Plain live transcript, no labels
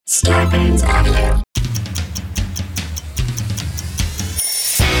Scarpins Avenue.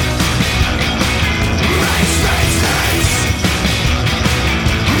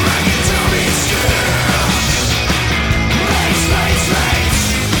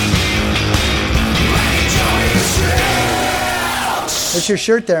 What's your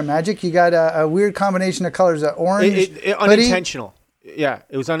shirt there, Magic? You got a weird combination of colors. Orange, unintentional. Yeah,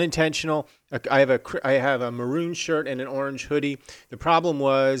 it was unintentional. I have a maroon shirt and an orange hoodie. The problem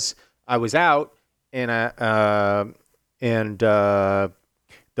was I was out, and the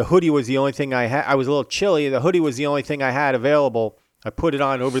hoodie was the only thing I had. I was a little chilly. The hoodie was the only thing I had available. I put it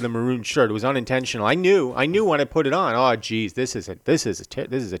on over the maroon shirt. It was unintentional. I knew when I put it on. Oh, geez, this is a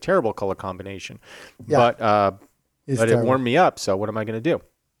terrible color combination. Yeah. But it warmed me up. So what am I going to do?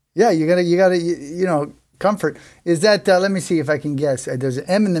 Yeah, you gotta comfort. Is that? Let me see if I can guess. There's an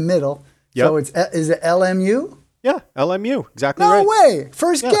M in the middle. Yep. So is it LMU? Yeah, LMU. Exactly right. No way.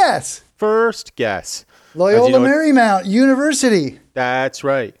 First guess. First guess. Loyola Marymount University. That's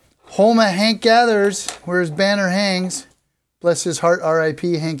right. Home of Hank Gathers, where his banner hangs. Bless his heart,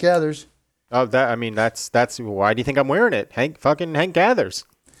 R.I.P. Hank Gathers. Oh, that's why do you think I'm wearing it? Hank Gathers.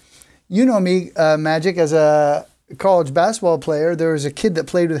 You know me, Magic, as a college basketball player. There was a kid that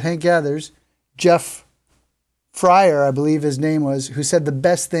played with Hank Gathers, Jeff Fryer, I believe his name was, who said the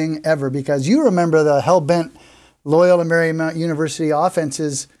best thing ever, because you remember the hell-bent Loyola Marymount University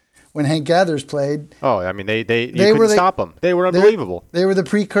offenses when Hank Gathers played. Oh, I mean, you couldn't stop them. They were unbelievable. They were the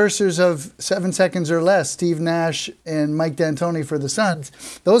precursors of 7 seconds or less, Steve Nash and Mike D'Antoni for the Suns.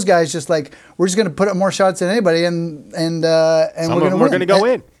 Those guys just like, we're just going to put up more shots than anybody, and we're going to go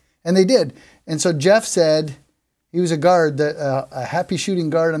in. And they did. And so Jeff said, he was a guard, a happy shooting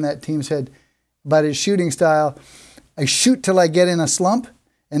guard on that team, said about his shooting style, I shoot till I get in a slump,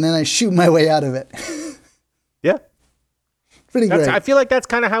 and then I shoot my way out of it. Yeah. Pretty great. I feel like that's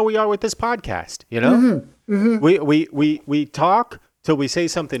kind of how we are with this podcast, you know? Mm-hmm. Mm-hmm. We talk till we say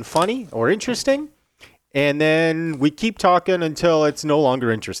something funny or interesting, and then we keep talking until it's no longer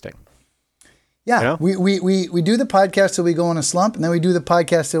interesting. Yeah, you know? we do the podcast till we go in a slump, and then we do the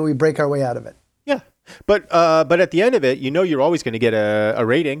podcast till we break our way out of it. Yeah. But at the end of it, you're always going to get a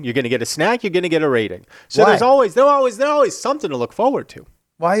rating. You're going to get a snack. You're going to get a rating. So there's always something to look forward to.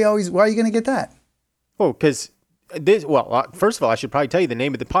 Why are you going to get that? Oh, because first of all, I should probably tell you the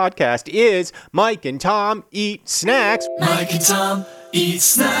name of the podcast is Mike and Tom Eat Snacks. Mike and Tom Eat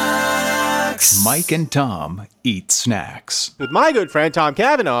Snacks. Mike and Tom Eat Snacks. With my good friend Tom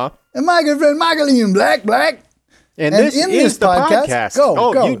Cavanaugh. And my good friend Michael Black. And this is the podcast.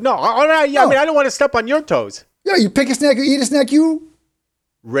 Go. I mean, I don't want to step on your toes. Yeah, you pick a snack, you eat a snack, you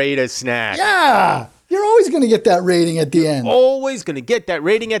rate a snack. Yeah. You're always going to get that rating at the end. Always going to get that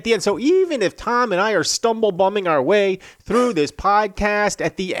rating at the end. So even if Tom and I are stumble bumming our way through this podcast,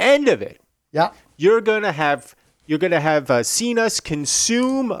 at the end of it, yeah, you're going to have seen us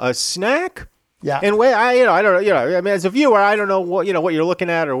consume a snack. Yeah. And I don't know. I mean, as a viewer, I don't know what you're looking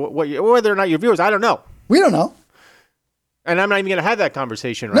at or whether or not you're viewers. I don't know. We don't know. And I'm not even going to have that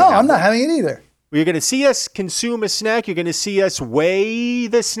conversation right now. No, I'm not having it either. You're going to see us consume a snack. You're going to see us weigh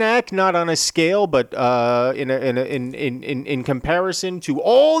the snack, not on a scale, but in comparison to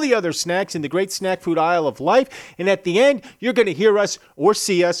all the other snacks in the great snack food aisle of life. And at the end, you're going to hear us or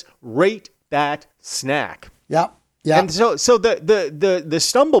see us rate that snack. Yeah. And so the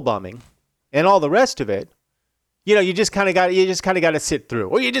stumble bumming and all the rest of it, you just kind of got to sit through,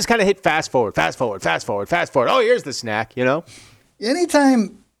 or you just kind of hit fast forward. Oh, here's the snack.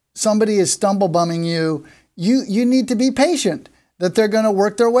 Anytime somebody is stumble bumming you need to be patient that they're going to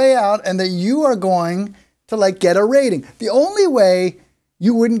work their way out and that you are going to get a rating. The only way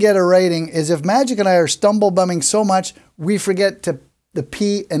you wouldn't get a rating is if Magic and I are stumble bumming so much we forget the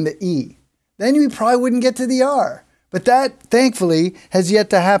P and the E. Then we probably wouldn't get to the R. But that, thankfully, has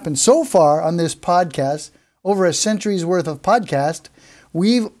yet to happen. So far on this podcast, over a century's worth of podcast,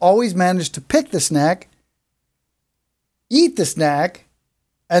 we've always managed to pick the snack, eat the snack,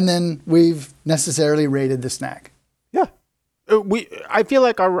 and then we've necessarily rated the snack. Yeah. I feel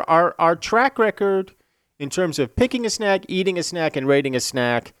like our track record in terms of picking a snack, eating a snack, and rating a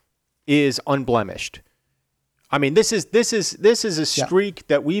snack is unblemished. I mean, this is a streak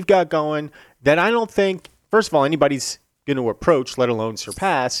that we've got going that I don't think, first of all, anybody's going to approach, let alone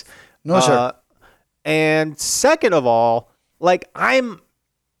surpass. No, sir. And second of all, I'm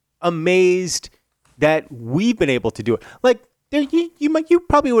amazed that we've been able to do it. You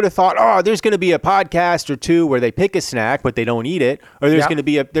probably would have thought, there's going to be a podcast or two where they pick a snack but they don't eat it, or there's going to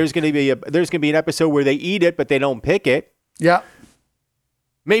be an episode where they eat it but they don't pick it. Yeah.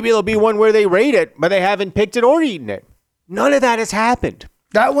 Maybe there'll be one where they rate it but they haven't picked it or eaten it. None of that has happened.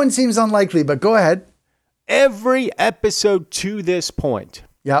 That one seems unlikely, but go ahead. Every episode to this point,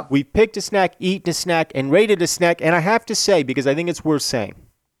 Yep. we picked a snack, eaten a snack, and rated a snack. And I have to say, because I think it's worth saying,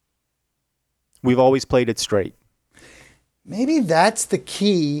 we've always played it straight. Maybe that's the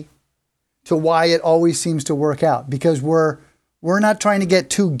key to why it always seems to work out, because we're not trying to get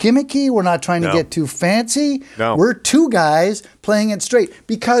too gimmicky. We're not trying to No. get too fancy. No. We're two guys playing it straight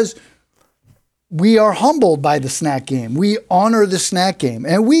because we are humbled by the snack game. We honor the snack game.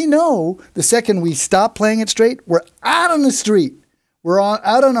 And we know the second we stop playing it straight, we're out on the street. We're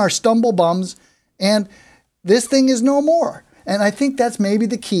out on our stumble bums, and this thing is no more. And I think that's maybe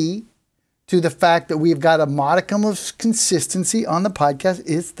the key to the fact that we've got a modicum of consistency on the podcast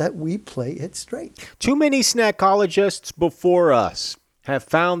is that we play it straight. Too many snackologists before us have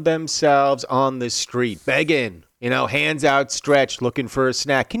found themselves on the street begging, hands outstretched, looking for a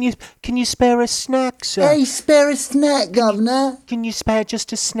snack. Can you spare a snack, sir? Hey, spare a snack, governor. Can you spare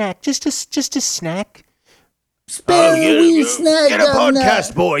just a snack? Just a snack? Spare a wee snack, Get a governor.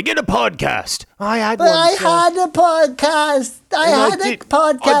 podcast, boy. Get a podcast. I had But one, I sir. had a podcast. I had a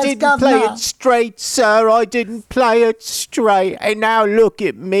podcast, I didn't governor. play it straight, sir. I didn't play it straight. And now look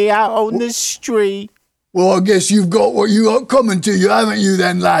at me out on the street. Well, I guess you've got what you got coming to you, haven't you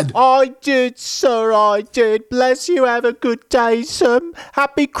then, lad? I did, sir. I did. Bless you. Have a good day, sir.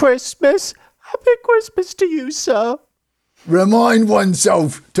 Happy Christmas. Happy Christmas to you, sir. Remind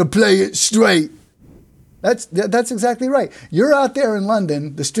oneself to play it straight. That's exactly right. You're out there in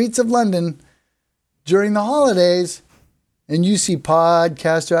London, the streets of London, during the holidays, and you see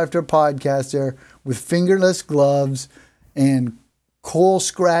podcaster after podcaster with fingerless gloves and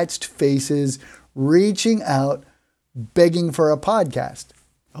coal-scratched faces reaching out, begging for a podcast.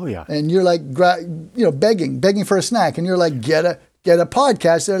 Oh, yeah. And you're like, begging for a snack, and you're like, get a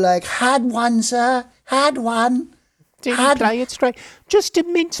podcast. They're like, had one, sir, had one. Didn't play it straight. Just a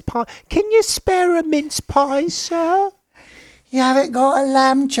mince pie. Can you spare a mince pie, sir? You haven't got a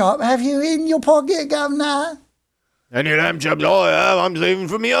lamb chop, have you, in your pocket, governor? Any lamb chops I have, I'm saving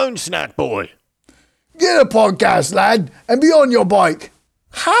for my own snack, boy. Get a podcast, lad, and be on your bike.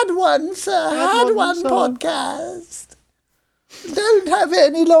 Had one, sir. Had one sir. podcast. Don't have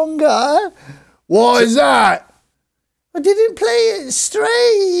it any longer. Why is that? I didn't play it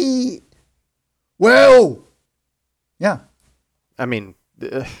straight. Well, yeah. I mean,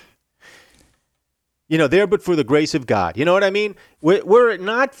 there but for the grace of God. You know what I mean? Were it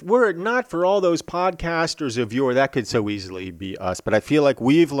not for all those podcasters of yore, that could so easily be us. But I feel like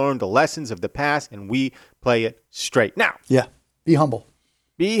we've learned the lessons of the past, and we play it straight. Now, Yeah. Be humble.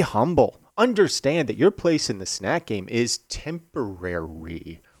 be humble. Understand that your place in the snack game is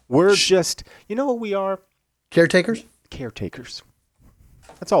temporary. We're just, you know what we are? Caretakers? Caretakers.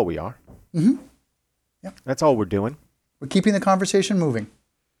 That's all we are. Mm-hmm. Yep. That's all we're doing. We're keeping the conversation moving.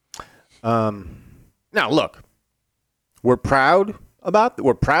 Now, look, we're proud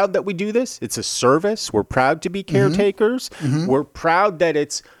that we do this. It's a service. We're proud to be caretakers. Mm-hmm. We're proud that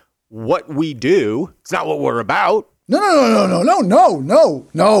it's what we do. It's not what we're about. No.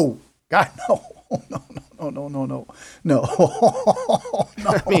 God, no. No.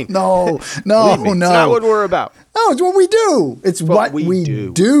 I mean, No. believe me, it's not what we're about. No, it's what we do. It's what we we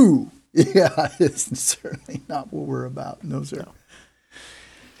do. do. Yeah, it's certainly not what we're about. No, sir. No.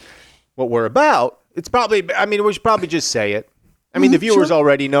 What we're about, we should probably just say it. I mean, the viewers sure.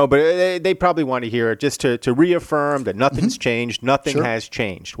 already know, but they probably want to hear it just to reaffirm that nothing's changed. Nothing Sure. has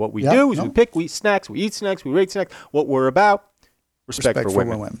changed. What we Yeah, do is no. we pick, we eat snacks, we rate snacks. What we're about, respect for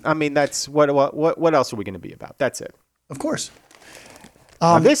women. I mean, that's what else are we going to be about? That's it. Of course.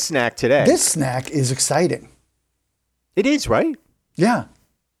 Now, this snack today, This snack is exciting. it is, right? Yeah.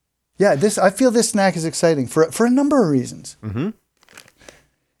 Yeah, I feel this snack is exciting for a number of reasons. Mm-hmm.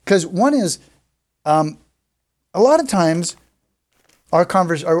 Because one is, a lot of times, our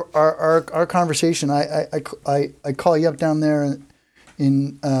conversation. I call you up down there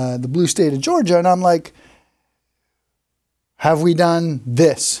in the blue state of Georgia, and I'm like, "Have we done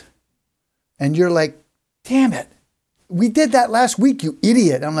this?" And you're like, "Damn it, we did that last week, you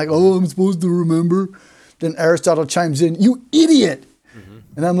idiot!" I'm like, "Oh, I'm supposed to remember." Then Aristotle chimes in, "You idiot!"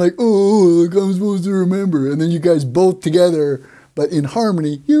 And I'm like, "Oh, like I'm supposed to remember." And then you guys both together, but in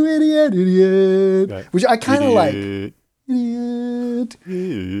harmony, "You idiot, idiot," Right. which I kind of like. Idiot.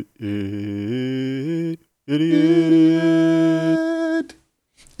 Idiot. Idiot.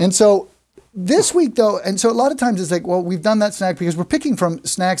 And so this week, though, and so a lot of times it's like, well, we've done that snack because we're picking from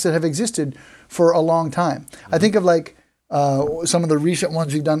snacks that have existed for a long time. I think of like some of the recent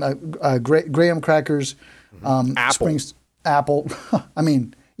ones we've done, Graham crackers, Apple. Springs apple. I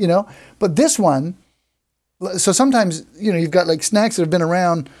mean, but this one, So sometimes, you've got like snacks that have been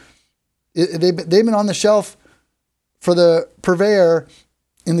around. They've been on the shelf for the purveyor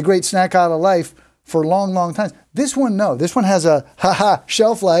in the great snack aisle of life for long, long times. This one, no. This one has a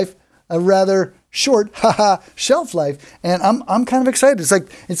shelf life, a rather short shelf life, and I'm kind of excited. It's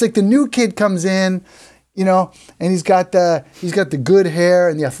like the new kid comes in, and he's got the good hair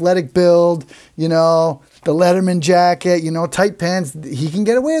and the athletic build, the Letterman jacket, tight pants. He can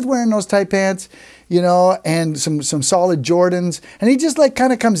get away with wearing those tight pants, and some solid Jordans, and he just like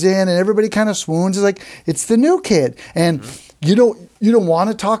kind of comes in, and everybody kind of swoons. It's like it's the new kid, and you don't want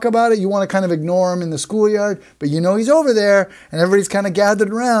to talk about it. You want to kind of ignore him in the schoolyard, but he's over there, and everybody's kind of gathered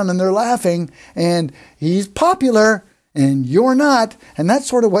around, and they're laughing, and he's popular, and you're not, and that's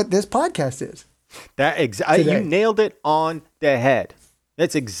sort of what this podcast is. You nailed it on the head.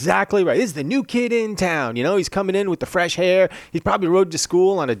 That's exactly right. This is the new kid in town. He's coming in with the fresh hair. He's probably rode to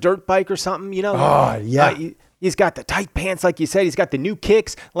school on a dirt bike or something. Oh yeah. He's got the tight pants, like you said. He's got the new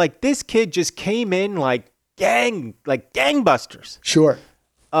kicks. Like this kid just came in like gangbusters. Sure.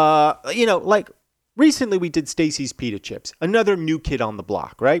 Like recently we did Stacy's Pita Chips, another new kid on the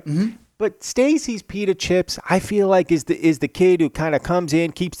block, right? Mm-hmm. But Stacy's Pita Chips, I feel like is the kid who kind of comes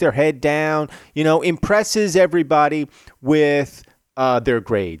in, keeps their head down, impresses everybody with their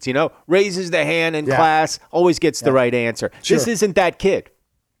grades, raises the hand in class, always gets the right answer. Sure. This isn't that kid.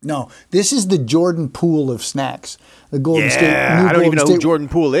 No, this is the Jordan Poole of snacks. The Golden State. I don't even know who Jordan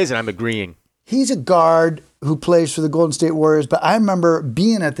Poole is, and I'm agreeing. He's a guard who plays for the Golden State Warriors, but I remember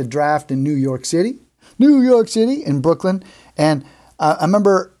being at the draft in New York City, in Brooklyn, and I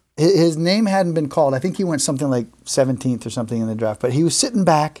remember his name hadn't been called. I think he went something like 17th or something in the draft, but he was sitting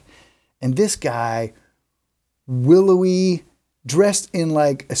back, and this guy, willowy, dressed in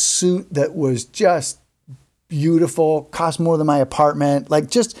like a suit that was just beautiful, cost more than my apartment,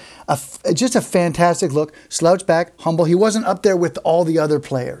 like just a fantastic look, slouched back, humble. He wasn't up there with all the other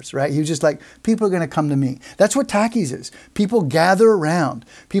players, right? He was just like, people are going to come to me. That's what Takis is. People gather around.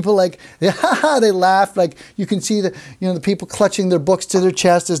 People they laugh. Like you can see the people clutching their books to their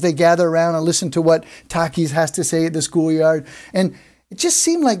chest as they gather around and listen to what Takis has to say at the schoolyard. And it just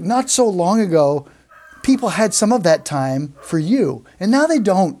seemed like not so long ago, people had some of that time for you, and now they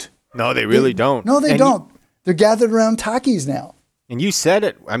don't. No, they really don't. No, they don't. They're gathered around Takis now. And you said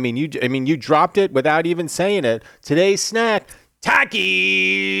it. You dropped it without even saying it. Today's snack,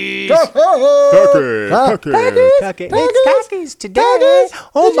 Takis. Takis. It's Takis today. Takis.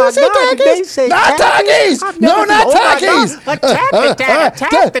 Oh my God! Did they say not Takis? No, not Takis.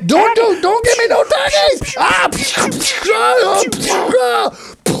 Attack! Don't give me no Takis.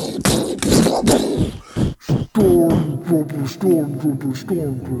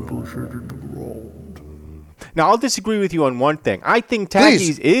 Now, I'll disagree with you on one thing. I think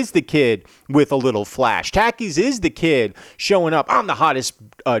Takis is the kid with a little flash. Takis is the kid showing up on the hottest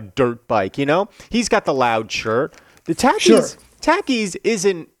dirt bike, He's got the loud shirt. The Takis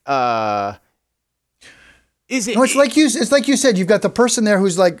isn't... No, it's like you said. You've got the person there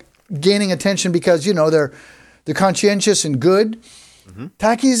who's like gaining attention because, they're conscientious and good. Mm-hmm.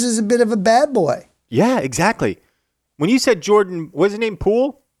 Takis is a bit of a bad boy. Yeah, exactly. When you said Jordan, what's his name,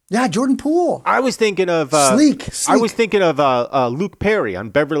 Poole? Yeah, Jordan Poole. I was thinking of... Sleek. I was thinking of Luke Perry on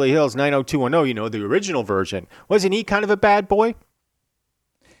Beverly Hills 90210, the original version. Wasn't he kind of a bad boy?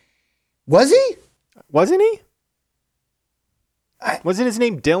 Was he? Wasn't he? Wasn't his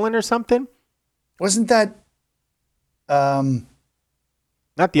name Dylan or something? Wasn't that... Not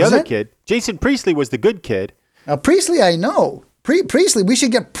the other kid. Jason Priestley was the good kid. Now, Priestley, I know. Priestley, we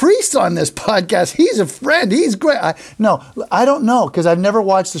should get Priest on this podcast. He's a friend. He's great. I don't know because I've never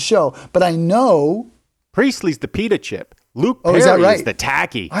watched the show, but I know Priestley's the pita chip. Luke Perry is the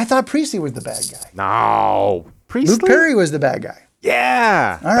tacky. I thought Priestley was the bad guy. No, Priestley. Luke Perry was the bad guy.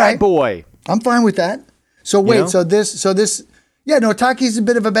 Yeah, all right, bad boy. I'm fine with that. So wait, Taki's a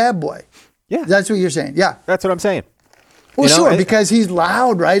bit of a bad boy. Yeah, that's what you're saying. Yeah, that's what I'm saying. Well, sure, because he's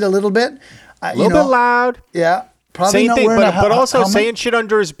loud, right? A little bit. A little bit loud. Yeah. Probably same not thing, but also helmet. saying shit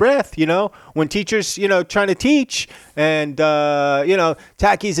under his breath, when teachers, trying to teach and,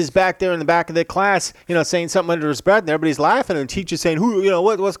 Takis is back there in the back of the class, saying something under his breath and everybody's laughing and the teacher's saying,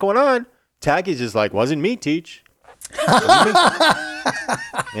 what's going on? Takis is like, wasn't me, teach. Wasn't me.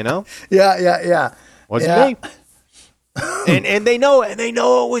 Yeah. Wasn't me. And they know it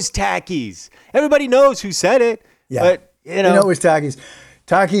was Takis. Everybody knows who said it. Yeah. But, it was Takis.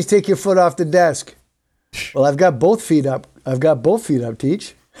 Takis, take your foot off the desk. Well, I've got both feet up.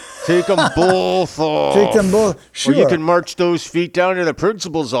 Teach. Take them both off. Take them both. Sure. Or you can march those feet down to the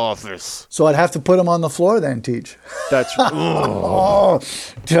principal's office. So I'd have to put them on the floor then, Teach. That's Oh,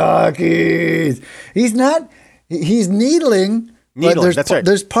 Takis. He's not. He's needling. Needling, that's right.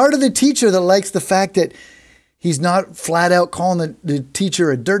 There's part of the teacher that likes the fact that he's not flat out calling the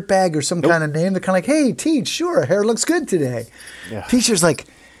teacher a dirtbag or some kind of name. They're kind of like, hey, Teach, sure, hair looks good today. Yeah. Teacher's like,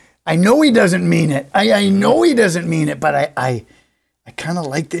 I know he doesn't mean it. I know he doesn't mean it, but I kind of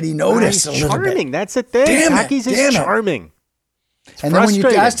like that he noticed a He's little charming. bit. That's the thing. Damn it, Takis damn is it. charming. It's And then when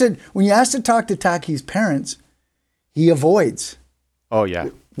frustrating. you asked to talk to Taki's parents, he avoids. Oh, yeah.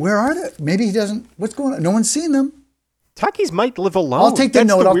 Where are they? Maybe he doesn't. What's going on? No one's seen them. Takis might live alone. I'll take the That's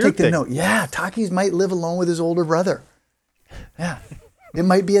note. I'll weird take the thing. note. Yeah, Takis might live alone with his older brother. Yeah. It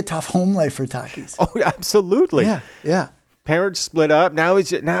might be a tough home life for Takis. Oh, absolutely. Yeah. Parents split up. Now he's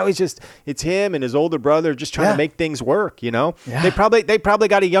just it's him and his older brother just trying Yeah. to make things work. You know, Yeah. they probably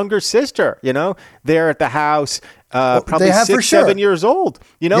got a younger sister. You know, there at the house, probably they have for 6, sure. 7 years old.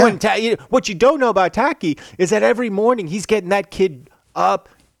 You know, Yeah. and what you don't know about Taki is that every morning he's getting that kid up.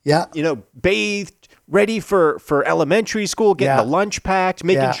 Yeah. You know, bathed, ready for elementary school, getting Yeah. the lunch packed,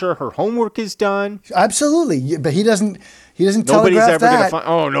 making Yeah. sure her homework is done. Absolutely. Yeah, but he doesn't Nobody's telegraph ever gonna that. find.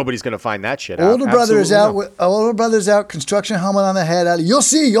 Oh, nobody's gonna find that shit out. Older brother is Absolutely out. no. Older brother's out. Construction helmet on the head. You'll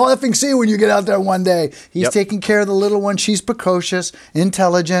see. You'll effing see when you get out there one day. He's Yep. taking care of the little one. She's precocious,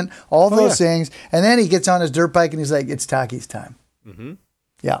 intelligent, all those yeah. things. And then he gets on his dirt bike and he's like, "It's Taki's time." Mm-hmm.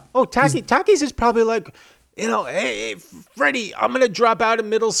 Yeah. Oh, Taki's is probably like, you know, hey, Freddie, I'm going to drop out of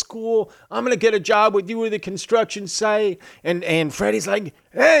middle school. I'm going to get a job with you at the construction site. And Freddie's like,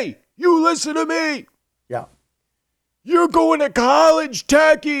 hey, you listen to me. Yeah. You're going to college,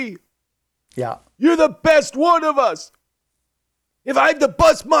 Taki. Yeah. You're the best one of us. If I have to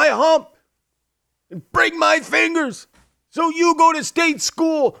bust my hump and break my fingers so you go to state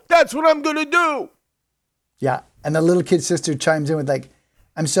school, that's what I'm going to do. Yeah. And the little kid sister chimes in with like,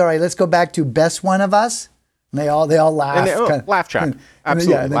 "I'm sorry, let's go back to best one of us." And they all laugh. And they- laugh track.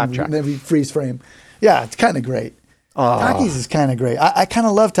 Absolutely, and laugh track. Then we freeze frame. Yeah, it's kind of great. Takis is kind of great. I kind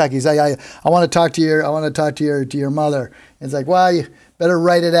of love Takis. I want to talk to your mother. It's like, well, you better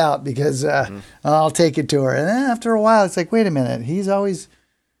write it out because I'll take it to her. And then after a while, it's like, wait a minute. He's always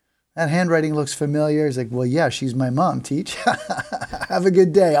that handwriting looks familiar. He's like, well, yeah, she's my mom. Teach. Have a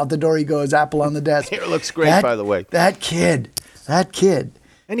good day. Out the door he goes. Apple on the desk. Hair looks great, by the way. That kid.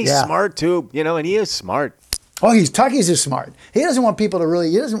 And he's Yeah. smart too, you know, and he is smart. Oh, Takis is smart. He doesn't want people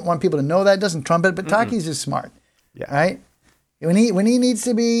to know that. Doesn't trumpet, but Takis is smart. Yeah. Right? When he needs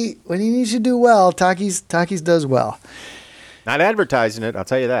to do well, Takis does well. Not advertising it, I'll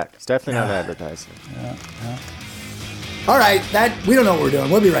tell you that. It's definitely not advertising it. All right, we don't know what we're doing.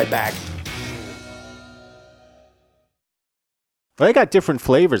 We'll be right back. Well, they got different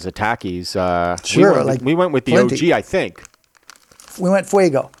flavors of Takis. Sure, we went with the plenty. OG, I think. We went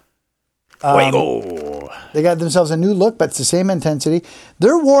Fuego. Fuego. They got themselves a new look, but it's the same intensity.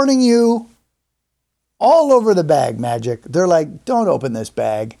 They're warning you all over the bag, Magic. They're like, don't open this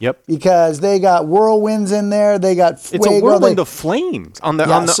bag. Yep. Because they got whirlwinds in there. They got Fuego. It's a whirlwind of flames on the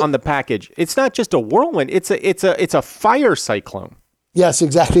Yeah, so- on the package. It's not just a whirlwind. It's a fire cyclone. Yes,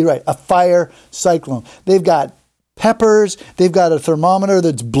 exactly right. A fire cyclone. They've got peppers. They've got a thermometer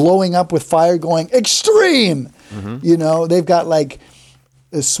that's blowing up with fire going extreme. You know, they've got like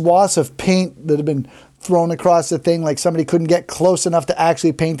swaths of paint that have been thrown across the thing, like somebody couldn't get close enough to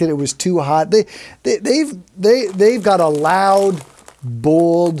actually paint it. It was too hot. They've got a loud,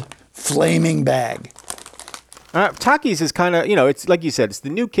 bold, flaming bag. Takis is kind of, you know, it's like you said, it's the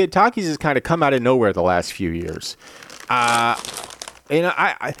new kid. Takis has kind of come out of nowhere the last few years. You know,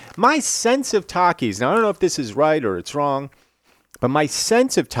 my sense of Takis, now I don't know if this is right or it's wrong, but my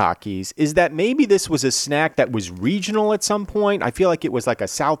sense of Takis is that maybe this was a snack that was regional at some point. I feel like it was like a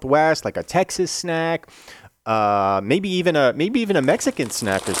Southwest, like a Texas snack, maybe even a Mexican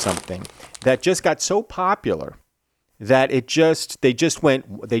snack or something that just got so popular that they just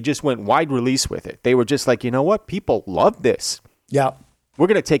went wide release with it. They were just like, you know what, people love this. Yeah, We're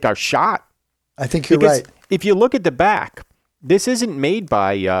gonna take our shot. I think you're Because right. if you look at the back, this isn't made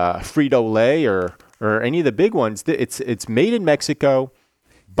by Frito-Lay or any of the big ones. It's made in Mexico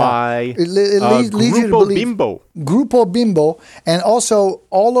by It leads you to Grupo believe- Bimbo. Grupo Bimbo, and also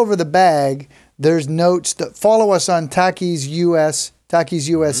all over the bag, there's notes that follow us on Takis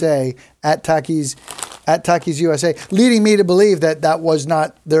USA at Takis USA, leading me to believe that was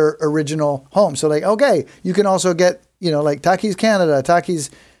not their original home. So like, okay, you can also get, you know, like Takis Canada, Takis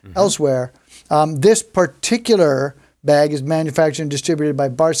elsewhere. This particular bag is manufactured and distributed by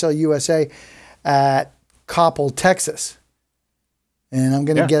Barcel USA at Coppell, Texas. And I'm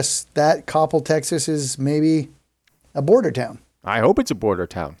going to Yeah. guess that Coppell, Texas is maybe a border town. I hope it's a border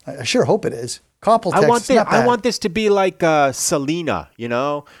town. I sure hope it is. Coppell, Texas. I want this. not bad. I want this to be like Selena,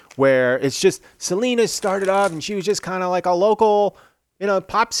 where it's just Selena started out and she was just kind of like a local,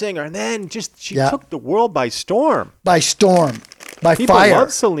 pop singer, and then she Yeah. took the world by storm. By storm, by People fire.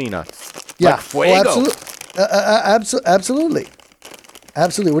 love Selena. Yeah. Like Fuego. Absolutely.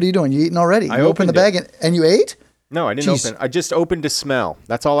 Absolutely. What are you doing? You eating already? You I opened the opened bag and you ate? No, I didn't Jeez. open. I just opened to smell.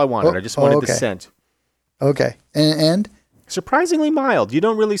 That's all I wanted. Oh, I just wanted okay. the scent. Okay. And Surprisingly mild. You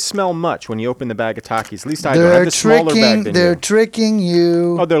don't really smell much when you open the bag of Takis. At least I don't. I have they're the smaller bag than they're you. tricking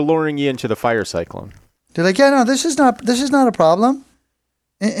you. Oh, they're luring you into the fire cyclone. They're like, yeah, no, this is not a problem.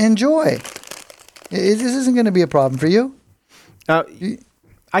 Enjoy. This isn't going to be a problem for you.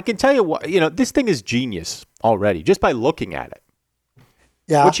 I can tell you what, this thing is genius already, just by looking at it.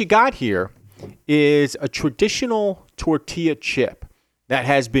 Yeah. What you got here is a traditional tortilla chip that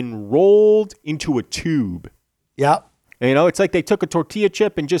has been rolled into a tube. Yeah. It's like they took a tortilla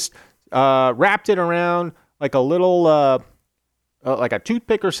chip and just wrapped it around like a little, like a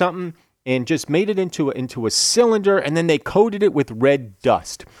toothpick or something, and just made it into a cylinder, and then they coated it with red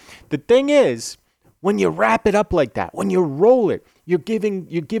dust. The thing is, when you wrap it up like that, when you roll it, you're giving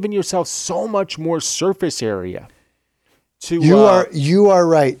yourself so much more surface area. You are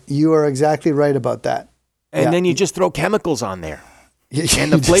right. You are exactly right about that. And Yeah. then you just throw chemicals on there, You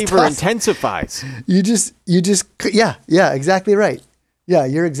and the just flavor toss- intensifies. Yeah, exactly right. Yeah,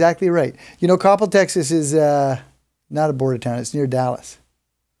 you're exactly right. Coppell, Texas is not a border town. It's near Dallas.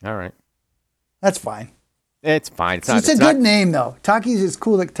 All right, That's fine. it's fine. It's a good name, though. Takis is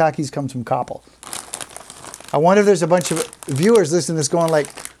cool that Takis comes from Coppell. I wonder if there's a bunch of viewers listening to this going like,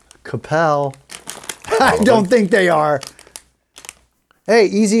 Coppell. I don't think they are. Hey,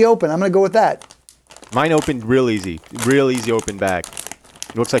 easy open. I'm going to go with that. Mine opened real easy open bag.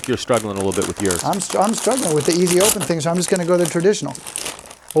 It looks like you're struggling a little bit with yours. I'm struggling with the easy open thing, so I'm just going to go the traditional.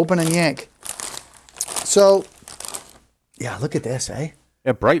 Open and yank. So, yeah, look at this, eh?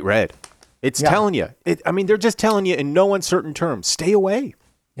 Yeah, bright red. It's Yeah. telling you. They're just telling you in no uncertain terms. Stay away.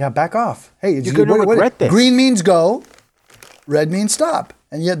 Yeah, back off. Hey, You're gonna regret this. Green means go, red means stop.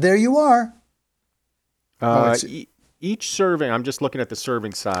 And yet there you are. it's- Each serving, I'm just looking at the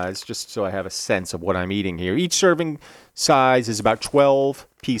serving size, just so I have a sense of what I'm eating here. Each serving size is about 12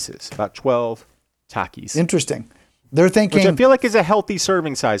 pieces, about 12 Takis, Interesting. They're which thinking, I feel like is a healthy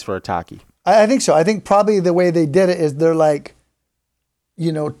serving size for a Taki. I think so. I think probably the way they did it is they're like,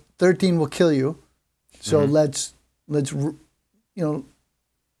 13 will kill you. So let's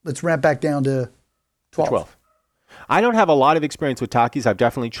ramp back down to 12. 12. I don't have a lot of experience with Takis. I've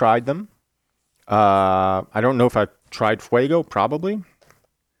definitely tried them. I don't know if I've tried Fuego, probably.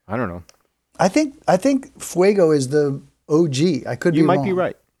 I don't know. I think Fuego is the OG. I could be You wrong. might be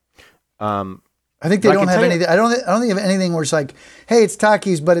right. I think they I don't can have tell you- anything. I don't think they have anything where it's like, hey, it's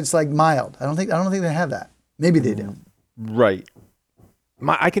Takis, but it's like mild. I don't think they have that. Maybe they do. Right.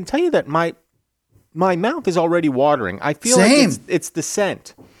 I can tell you that my mouth is already watering. I feel Same. like it's the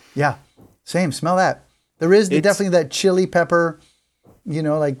scent. Yeah, same. Smell that. There is It's- definitely that chili pepper,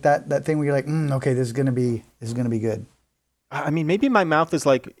 like that thing where you're like, okay, this is gonna be good. I mean, maybe my mouth is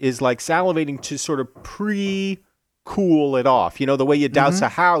like salivating to sort of pre-cool it off. The way you douse a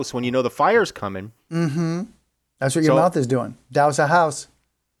house when you know the fire's coming. That's what your So- mouth is doing. Douse a house.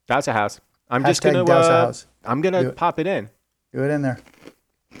 Douse a house. I'm just Hashtag gonna douse a house. I'm Do gonna it. pop it in. Do it in there.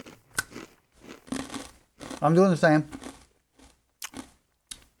 I'm doing the same.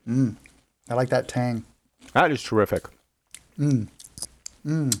 I like that tang. That is terrific.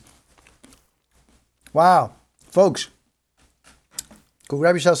 Wow, folks, go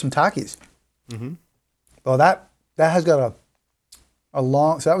grab yourself some Takis. Well, that has got a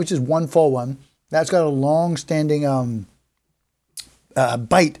long. So that was just one full one. That's got a long-standing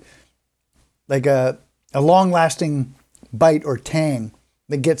bite, like a long-lasting bite or tang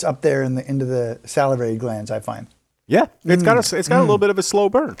that gets up there into the salivary glands. I find. Yeah, it's got a little bit of a slow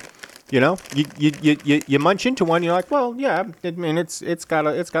burn. You munch into one, you're like, well, yeah, I mean, it's got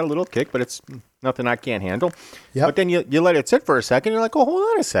a little kick, but it's nothing I can't handle. Yep. But then you let it sit for a second, you're like, oh, hold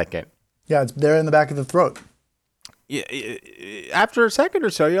on a second. Yeah, it's there in the back of the throat. After a second or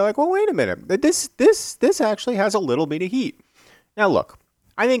so, you're like, well, wait a minute, this actually has a little bit of heat. Now, look,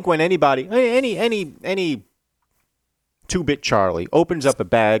 I think when anybody, any 2-bit Charlie opens up a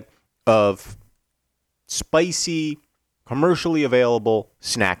bag of spicy, commercially available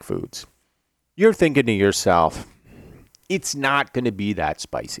snack foods, you're thinking to yourself, it's not going to be that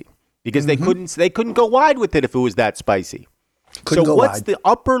spicy because they couldn't go wide with it if it was that spicy. Couldn't So go what's wide. the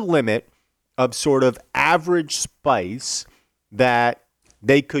upper limit of sort of average spice that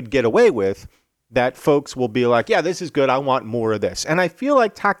they could get away with, that folks will be like, yeah, this is good. I want more of this. And I feel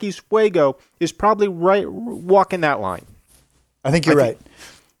like Takis Fuego is probably walking that line. I think you're right.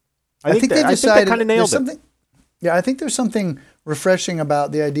 I think they kind of nailed it. Yeah, I think there's something refreshing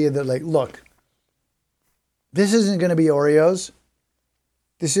about the idea that, like, look, this isn't going to be Oreos.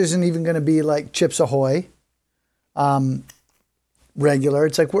 This isn't even going to be like Chips Ahoy, regular.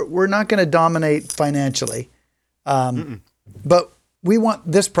 It's like we're not going to dominate financially, but we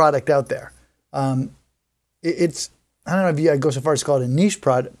want this product out there. It's, I don't know if I go so far as to call it a niche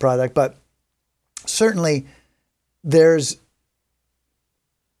product, but certainly there's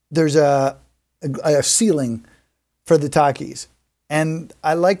a ceiling for the Takis. And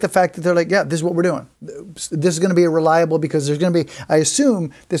I like the fact that they're like, yeah, this is what we're doing. This is going to be reliable because there's going to be, I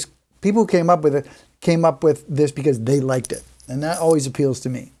assume this, people who came up with this because they liked it. And that always appeals to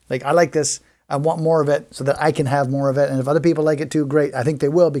me. Like, I like this. I want more of it so that I can have more of it. And if other people like it too, great. I think they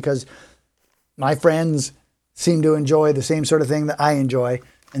will, because my friends seem to enjoy the same sort of thing that I enjoy.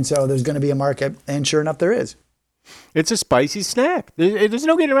 And so there's going to be a market. And sure enough, there is. It's a spicy snack. There's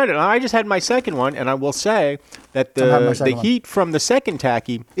no getting around it. I just had my second one, and I will say that the heat from the second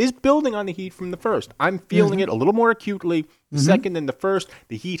Taki is building on the heat from the first. I'm feeling it a little more acutely the second than the first.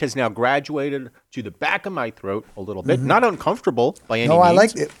 The heat has now graduated to the back of my throat a little bit. Not uncomfortable by any means. No, I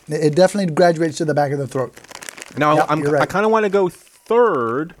like it. It definitely graduates to the back of the throat. Now, yep, I kind of want to go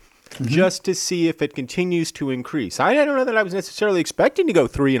third just to see if it continues to increase. I don't know that I was necessarily expecting to go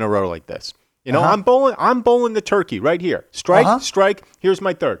 3 in a row like this. You know, I'm bowling the turkey right here. Strike. Here's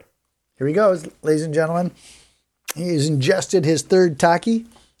my third. Here he goes, ladies and gentlemen. He's ingested his third Taki.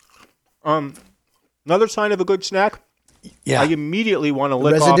 Another sign of a good snack. Yeah. I immediately want to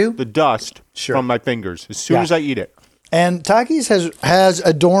lick off the dust from my fingers as soon as I eat it. And Takis has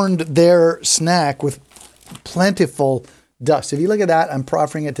adorned their snack with plentiful dust. If you look at that, I'm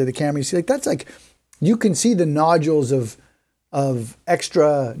proffering it to the camera. You see, that's like, you can see the nodules of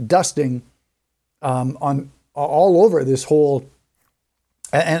extra dusting on all over this whole,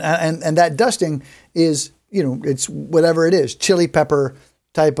 and that dusting is, you know, it's whatever it is, chili pepper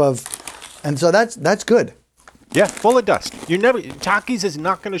type of, and so that's good. Yeah, full of dust. Takis is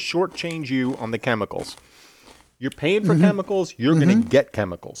not going to shortchange you on the chemicals. You're paying for chemicals. You're going to get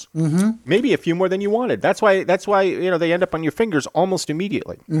chemicals. Maybe a few more than you wanted. That's why they end up on your fingers almost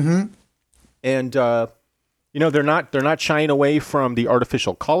immediately. And they're not shying away from the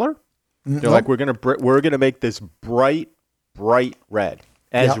artificial color. They're like, we're gonna make this bright red,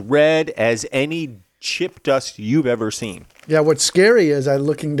 red as any chip dust you've ever seen. Yeah. What's scary is I'm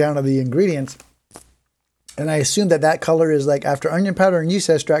looking down at the ingredients, and I assume that color is like, after onion powder and yeast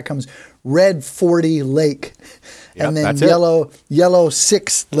extract comes red 40 Lake, and then yellow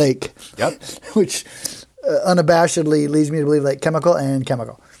 6 Lake. Yep. Which unabashedly leads me to believe like chemical. And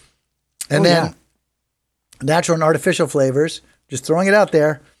then natural and artificial flavors, just throwing it out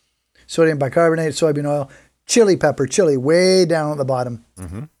there. Sodium bicarbonate, soybean oil, chili pepper, chili way down at the bottom,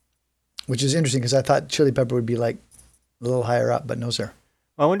 which is interesting because I thought chili pepper would be like a little higher up, but no, sir.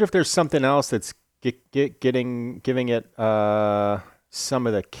 I wonder if there's something else that's giving it some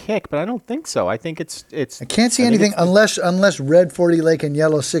of the kick, but I don't think so. I think it's. I can't see anything unless red 40 Lake and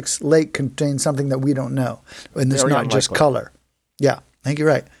yellow 6 Lake contain something that we don't know, and it's not just color. Yeah, I think you're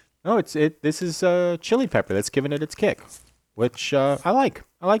right. No, this is chili pepper that's giving it its kick, which I like.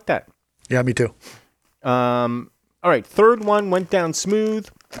 I like that. Yeah, me too. All right, third one went down smooth.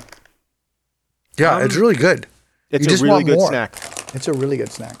 Yeah, it's really good. It's a really good snack. It's a really good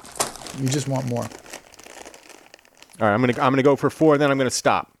snack. You just want more. All right, I'm gonna go for 4, then I'm gonna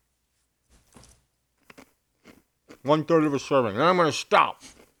stop. 1/3 of a serving, then I'm gonna stop.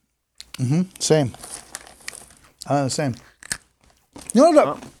 Same. Same. You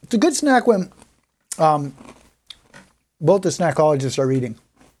know, it's a good snack when both the snackologists are eating.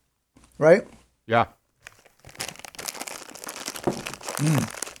 Right? Yeah.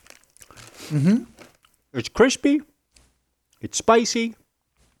 It's crispy. It's spicy.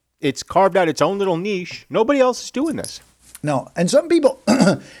 It's carved out its own little niche. Nobody else is doing this. No. And some people,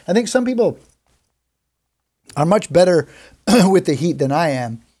 I think some people are much better with the heat than I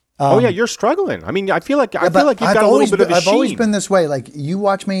am. You're struggling. I mean, I feel like you've got a little bit of a sheen. I've always been this way. Like, you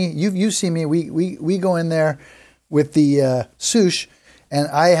watch me, you see me. We go in there with the sushi, and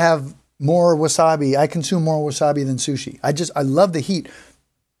I have more wasabi. I consume more wasabi than sushi. I love the heat,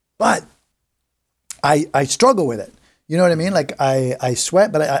 but I struggle with it. You know what I mean? Like, I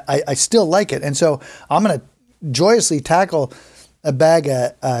sweat, but I still like it. And so I'm going to joyously tackle a bag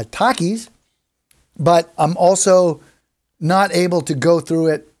of Takis, but I'm also not able to go through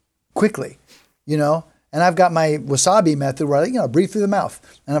it quickly, you know? And I've got my wasabi method where I breathe through the mouth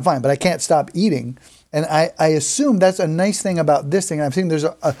and I'm fine, but I can't stop eating. And I assume that's a nice thing about this thing. And I'm saying there's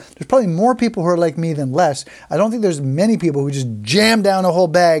probably more people who are like me than less. I don't think there's many people who just jam down a whole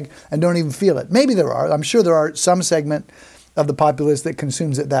bag and don't even feel it. Maybe there are. I'm sure there are some segment of the populace that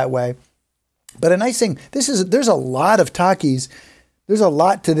consumes it that way. But a nice thing, there's a lot of Takis. There's a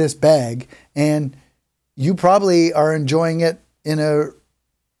lot to this bag, and you probably are enjoying it at a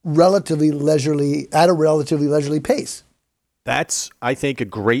relatively leisurely pace. That's, I think, a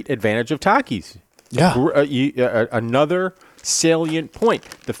great advantage of Takis. Yeah. Another salient point.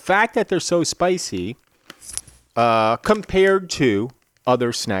 The fact that they're so spicy compared to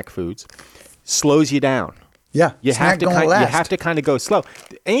other snack foods slows you down. Yeah. You have to kind of go slow.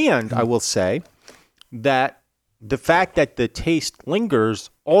 And I will say that the fact that the taste lingers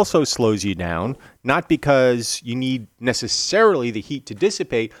also slows you down, not because you need necessarily the heat to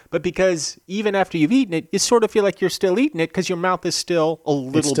dissipate, but because even after you've eaten it, you sort of feel like you're still eating it because your mouth is still a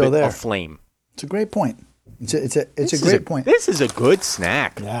little bit aflame. It's a great point. It's a great point. This is a good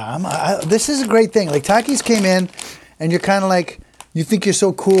snack. Yeah, this is a great thing. Like Takis came in, and you're kind of like, you think you're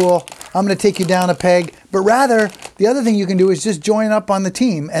so cool. I'm going to take you down a peg. But rather, the other thing you can do is just join up on the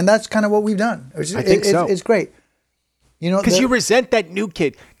team, and that's kind of what we've done. I think so. It's great. Because you resent that new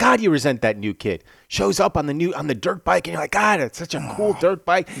kid. God, you resent that new kid. Shows up on the dirt bike, and you're like, God, it's such a cool dirt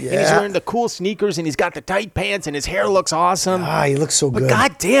bike. Yeah. And he's wearing the cool sneakers, and he's got the tight pants, and his hair looks awesome. He looks so good. But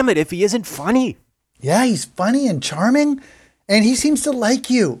God damn it, if he isn't funny. Yeah, he's funny and charming, and he seems to like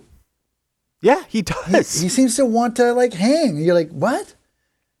you. Yeah, he does. He seems to want to like hang. You're like, what?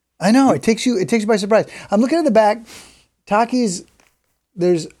 I know. It takes you by surprise. I'm looking at the back. Takis.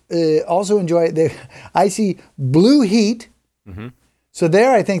 There's also I see Blue Heat. Mm-hmm. So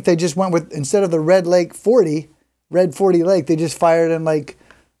there, I think they just went with, instead of the Red 40 Lake, they just fired in like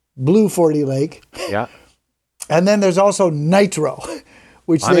Blue 40 Lake. Yeah. And then there's also Nitro,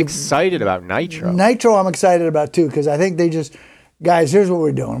 which I'm excited about Nitro. Nitro I'm excited about too, because I think they just, guys, here's what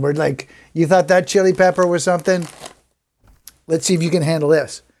we're doing. We're like, you thought that chili pepper was something? Let's see if you can handle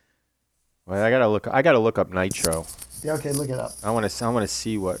this. Well, I gotta look up Nitro. Yeah, okay, look it up. I want to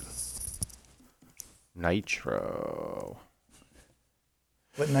see what Nitro.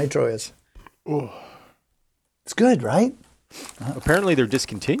 What Nitro is. Ooh. It's good, right? Apparently they're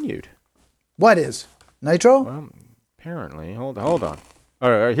discontinued. What is? Nitro? Well, apparently. Hold on.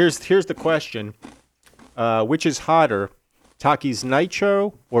 All right, here's the question. Which is hotter, Takis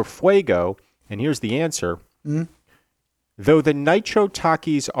Nitro or Fuego? And here's the answer. Mm-hmm. Though the Nitro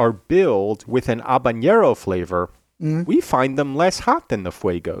Takis are billed with an habanero flavor, we find them less hot than the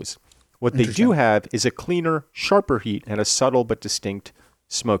Fuegos. What they do have is a cleaner, sharper heat and a subtle but distinct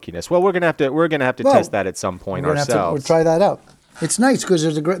smokiness. Well, we're gonna have to test that at some point ourselves. We'll try that out. It's nice because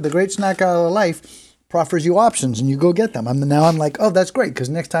there's the great snack out of life proffers you options, and you go get them. I'm like, oh, that's great, because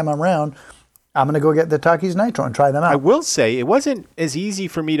next time I'm around, I'm gonna go get the Takis Nitro and try them out. I will say it wasn't as easy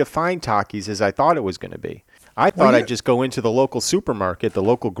for me to find Takis as I thought it was going to be. I thought I'd just go into the local supermarket, the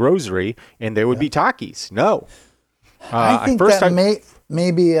local grocery, and there would be Takis. No. I think that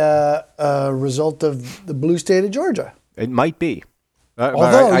may be a result of the blue state of Georgia. It might be.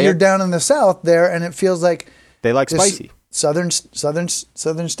 Although you're down in the south there, and it feels like they like spicy. Southern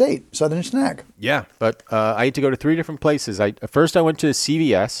state, southern snack. Yeah, but I had to go to 3 different places. First I went to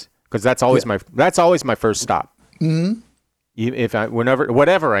CVS because that's always my first stop. Mm-hmm.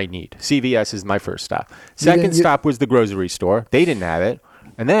 Whatever I need, CVS is my first stop. Second stop was the grocery store. They didn't have it,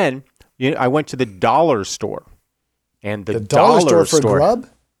 and then I went to the dollar store. And the dollar store for grub?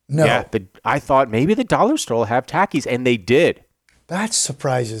 No. Yeah, I thought maybe the dollar store will have Takis, and they did. That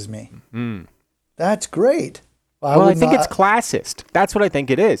surprises me. Mm. That's great. Well, I think it's classist. That's what I think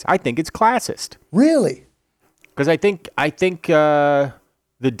it is. I think it's classist. Really? Because I think the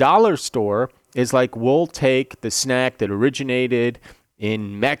dollar store is like, we'll take the snack that originated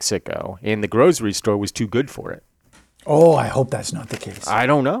in Mexico, and the grocery store was too good for it. Oh, I hope that's not the case. I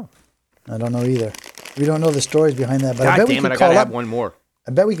don't know. I don't know either. We don't know the stories behind that. But God I bet damn we it, could I gotta have one more.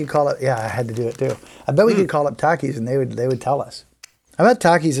 I bet we could call it. Yeah, I had to do it too. I bet we could call up Takis, and they would tell us. I bet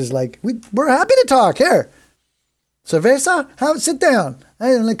Takis is like, we're happy to talk. Here, cerveza, sit down.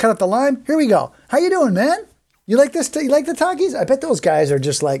 I cut up the lime. Here we go. How you doing, man? You like this? You like the Takis? I bet those guys are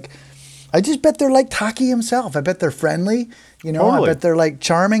just like. I just bet they're like Taki himself. I bet they're friendly. Totally. I bet they're like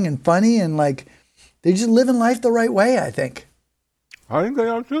charming and funny, and like they just living life the right way. I think. I think they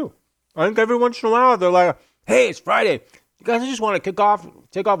are too. I think every once in a while they're like, "Hey, it's Friday. You guys just want to take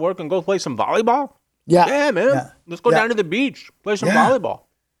off work and go play some volleyball?" Yeah. Yeah, man. Yeah. Let's go down to the beach, play some volleyball.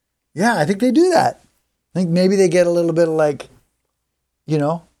 Yeah, I think they do that. I think maybe they get a little bit of like,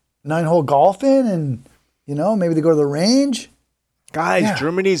 9-hole golf in, and Maybe they go to the range. Guys, Yeah.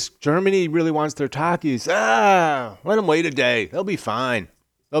 Germany really wants their Takis. Let them wait a day. They'll be fine.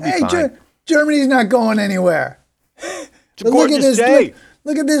 They'll be Hey, fine. Germany's not going anywhere. It's a gorgeous this day.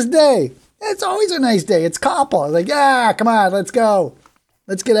 Look at this day. It's always a nice day. It's Koppel. Like, come on, let's go.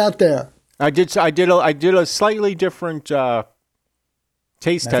 Let's get out there. I did a slightly different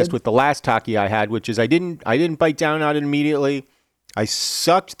taste Method? test with the last Taki I had, which is I didn't bite down on it immediately. I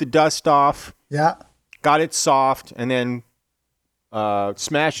sucked the dust off, Yeah. got it soft, and then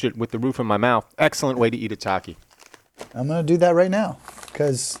smashed it with the roof of my mouth. Excellent way to eat a Taki. I'm going to do that right now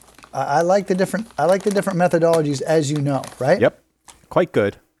because I like the different methodologies, as you know, right? Yep, quite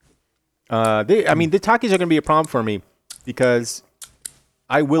good. The Takis are going to be a problem for me because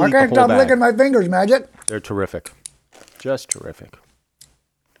I will I eat the can't whole stop bag. licking my fingers, Magic. They're terrific, just terrific.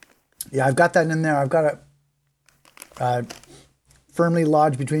 Yeah, I've got that in there. I've got it firmly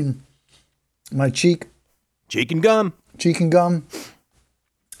lodged between my cheek Cheek and gum. and gum,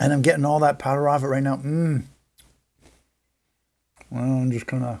 and I'm getting all that powder off it right now. Well, I'm just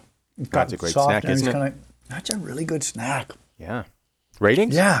gonna. That's a great snack, isn't it? That's a really good snack. Yeah.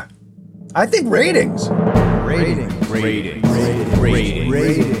 Ratings? Yeah, I think ratings. Ratings.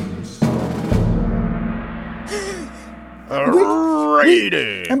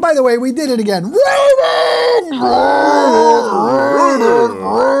 And by the way, we did it again.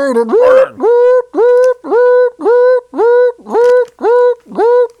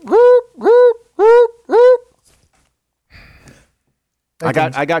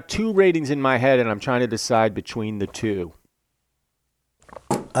 I got 2 ratings in my head, and I'm trying to decide between the 2.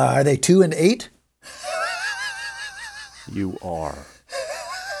 Are they 2 and 8? You are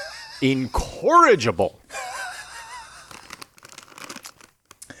incorrigible.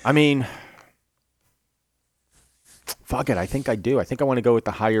 I mean, fuck it. I think I do. I think I want to go with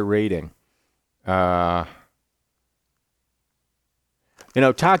the higher rating.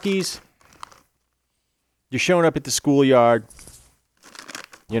 Takis, you're showing up at the schoolyard.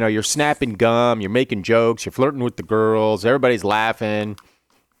 You're snapping gum, you're making jokes, you're flirting with the girls, everybody's laughing.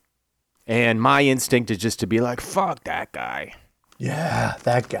 And my instinct is just to be like, fuck that guy. Yeah,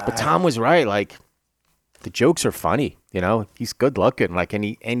 that guy. But Tom was right. Like, the jokes are funny. He's good looking. Like, and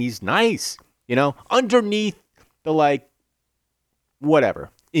he's nice. Underneath the whatever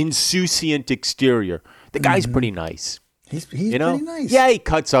insouciant exterior, the guy's pretty nice. He's pretty nice. Yeah, he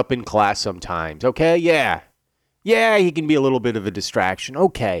cuts up in class sometimes. Okay, yeah, he can be a little bit of a distraction.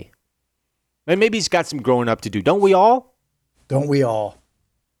 Okay, and maybe he's got some growing up to do. Don't we all? Don't we all?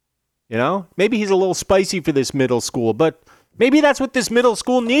 Maybe he's a little spicy for this middle school, but maybe that's what this middle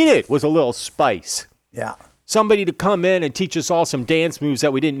school needed, was a little spice. Yeah. Somebody to come in and teach us all some dance moves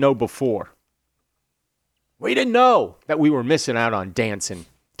that we didn't know before. We didn't know that we were missing out on dancing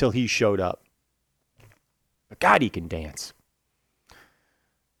till he showed up. But God, he can dance.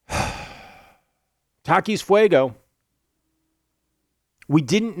 Takis Fuego. We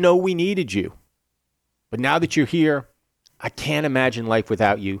didn't know we needed you. But now that you're here, I can't imagine life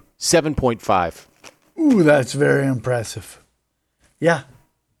without you. 7.5. Ooh, that's very impressive. Yeah.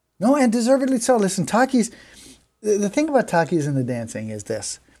 No, and deservedly so. Listen, Takis, the thing about Takis and the dancing is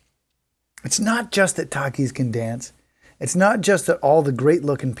this. It's not just that Takis can dance. It's not just that all the great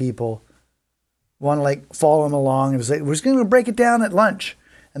looking people want to follow him along and say, we're just going to break it down at lunch.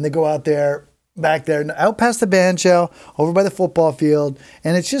 And they go out there, back there, out past the band shell, over by the football field.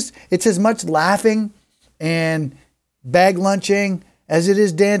 And it's as much laughing and bag lunching as it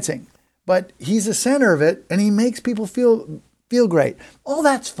is dancing. But he's the center of it, and he makes people feel great. All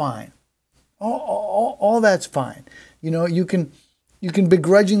that's fine. All that's fine. You can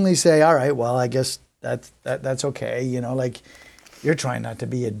begrudgingly say, all right, well, I guess that's okay. You're trying not to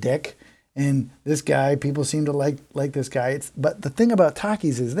be a dick. And this guy, people seem to like this guy. But the thing about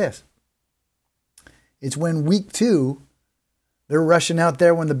Takis is this. It's when week 2, they're rushing out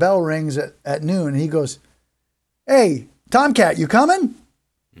there when the bell rings at noon, and he goes, hey, Tomcat, you coming?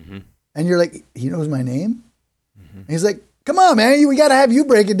 Mm-hmm. And you're like, he knows my name? Mm-hmm. And he's like, come on, man, we got to have you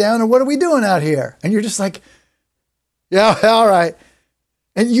break it down, or what are we doing out here? And you're just like, yeah, all right.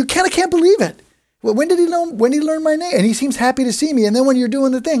 And you kind of can't believe it. Well, when did he learn my name? And he seems happy to see me. And then when you're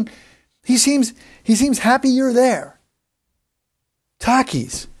doing the thing, he seems happy you're there.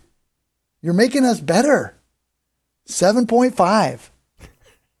 Takis, you're making us better. 7.5.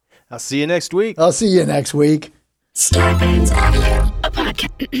 I'll see you next week. Scarpins Avenue,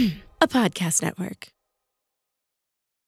 a podcast network.